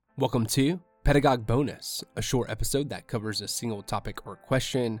Welcome to Pedagogue Bonus, a short episode that covers a single topic or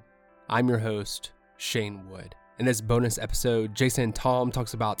question. I'm your host, Shane Wood. In this bonus episode, Jason Tom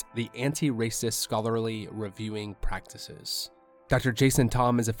talks about the anti-racist scholarly reviewing practices. Dr. Jason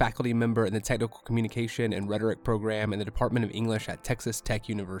Tom is a faculty member in the Technical Communication and Rhetoric program in the Department of English at Texas Tech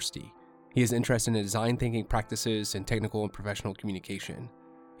University. He is interested in design thinking practices in technical and professional communication.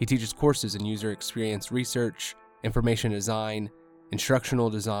 He teaches courses in user experience research, information design, instructional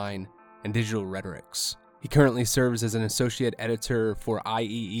design, and digital rhetorics. He currently serves as an associate editor for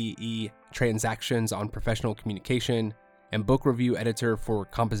IEEE Transactions on Professional Communication and book review editor for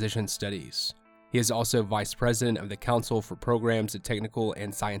Composition Studies. He is also vice president of the Council for Programs in Technical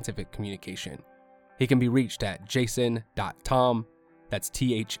and Scientific Communication. He can be reached at jason.tom, that's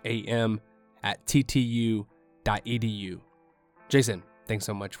THAM, at ttu.edu. Jason, thanks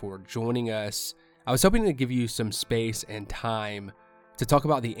so much for joining us. I was hoping to give you some space and time to talk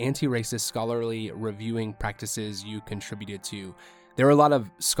about the anti-racist scholarly reviewing practices you contributed to. There are a lot of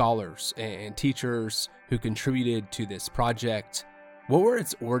scholars and teachers who contributed to this project. What were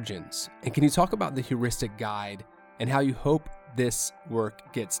its origins? And can you talk about the heuristic guide and how you hope this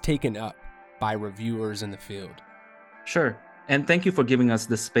work gets taken up by reviewers in the field? Sure. And thank you for giving us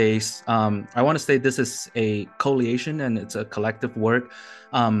the space. I want to say this is a coalition and it's a collective work.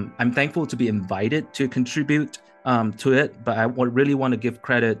 I'm thankful to be invited to contribute to it, but I really want to give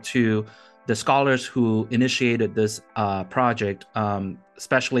credit to the scholars who initiated this project,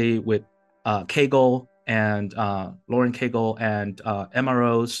 especially with Cagle and Lauren Cagle and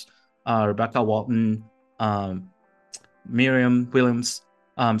MROs, Rebecca Walton, Miriam Williams.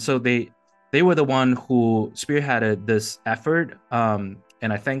 So they were the one who spearheaded this effort, and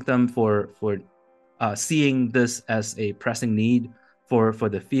I thank them for seeing this as a pressing need for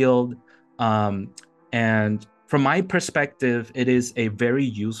the field. And from my perspective, it is a very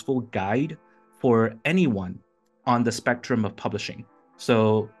useful guide for anyone on the spectrum of publishing.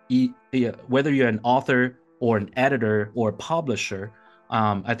 So whether you're an author or an editor or a publisher,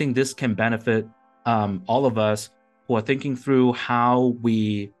 I think this can benefit all of us who are thinking through how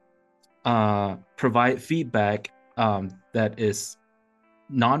we provide feedback that is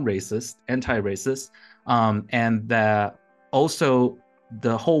non-racist, anti-racist, and that also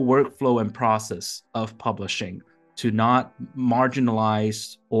the whole workflow and process of publishing to not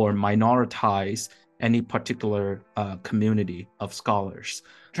marginalize or minoritize any particular community of scholars.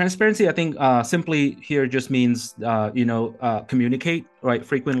 Transparency, I think, simply here just means, communicate right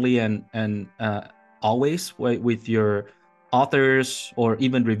frequently and always with your authors or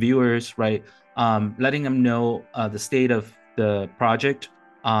even reviewers, right? Letting them know the state of the project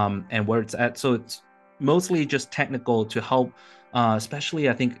and where it's at. So it's mostly just technical to help, especially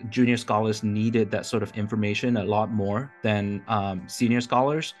I think junior scholars needed that sort of information a lot more than senior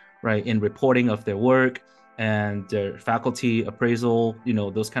scholars, right? In reporting of their work and their faculty appraisal,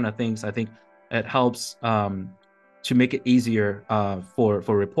 those kind of things. I think it helps to make it easier for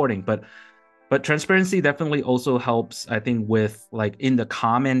reporting. But transparency definitely also helps, I think, with like in the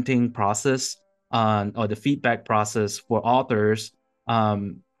commenting process or the feedback process for authors,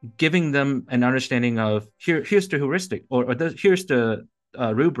 giving them an understanding of here's the heuristic or here's the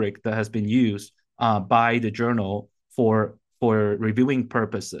rubric that has been used by the journal for reviewing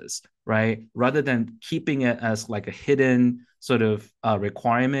purposes, right? Rather than keeping it as like a hidden sort of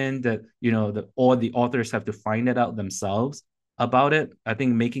requirement that all the authors have to find it out themselves about it. I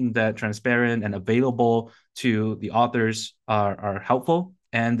think making that transparent and available to the authors are helpful,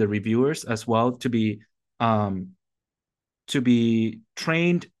 and the reviewers as well to be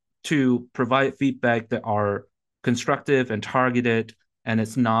trained to provide feedback that are constructive and targeted, and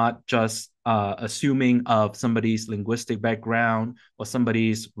it's not just assuming of somebody's linguistic background or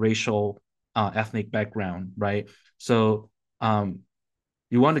somebody's racial ethnic background, right? So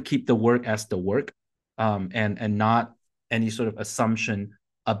you want to keep the work as the work, and not any sort of assumption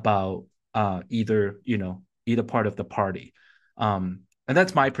about either part of the party. And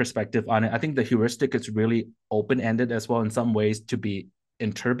that's my perspective on it. I think the heuristic is really open-ended as well in some ways to be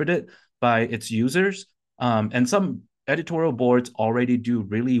interpreted by its users. And some editorial boards already do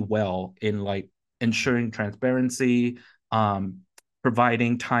really well in like ensuring transparency,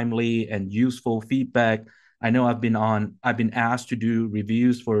 providing timely and useful feedback. I know I've been asked to do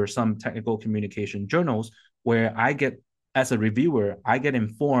reviews for some technical communication journals where as a reviewer, I get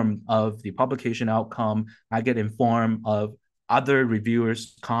informed of the publication outcome. I get informed of other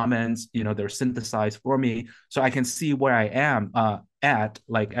reviewers' comments, they're synthesized for me. So I can see where I am at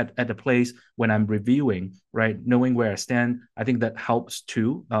the place when I'm reviewing, right? Knowing where I stand, I think that helps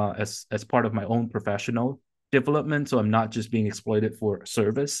too, as part of my own professional development. So I'm not just being exploited for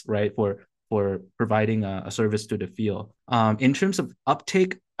service, right? For providing a service to the field. In terms of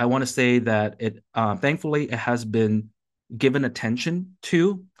uptake, I want to say that it thankfully it has been given attention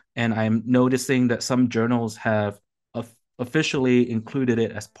to, and I'm noticing that some journals have officially included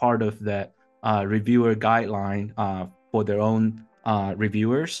it as part of that reviewer guideline for their own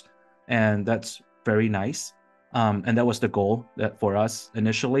reviewers, and that's very nice. And that was the goal that for us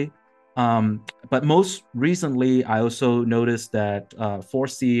initially. But most recently, I also noticed that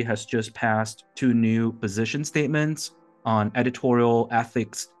 4C has just passed 2 new position statements on editorial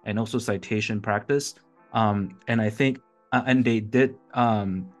ethics and also citation practice. And I think, and they did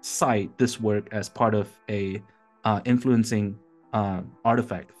cite this work as part of a influencing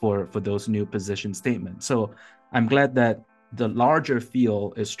artifact for those new position statements. So I'm glad that the larger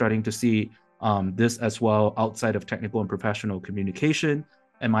field is starting to see this as well outside of technical and professional communication.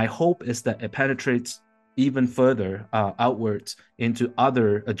 And my hope is that it penetrates even further outwards into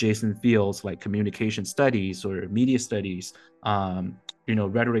other adjacent fields like communication studies or media studies,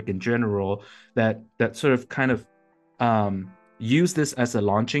 rhetoric in general, that sort of kind of use this as a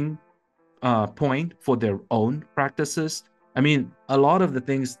launching point for their own practices. I mean, a lot of the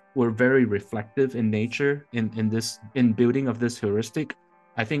things were very reflective in nature in building of this heuristic.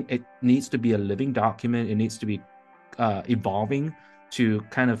 I think it needs to be a living document. It needs to be evolving to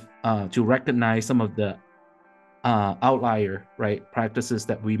kind of to recognize some of the outlier practices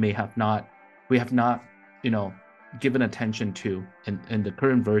that we have not given attention to in the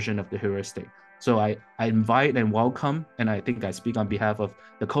current version of the heuristic. So I invite and welcome, and I think I speak on behalf of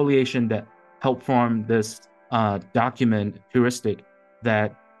the coalition that helped form this document heuristic,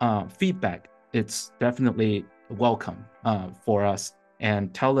 that feedback, it's definitely welcome for us,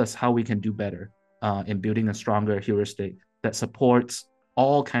 and tell us how we can do better in building a stronger heuristic that supports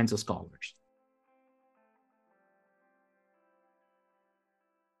all kinds of scholars.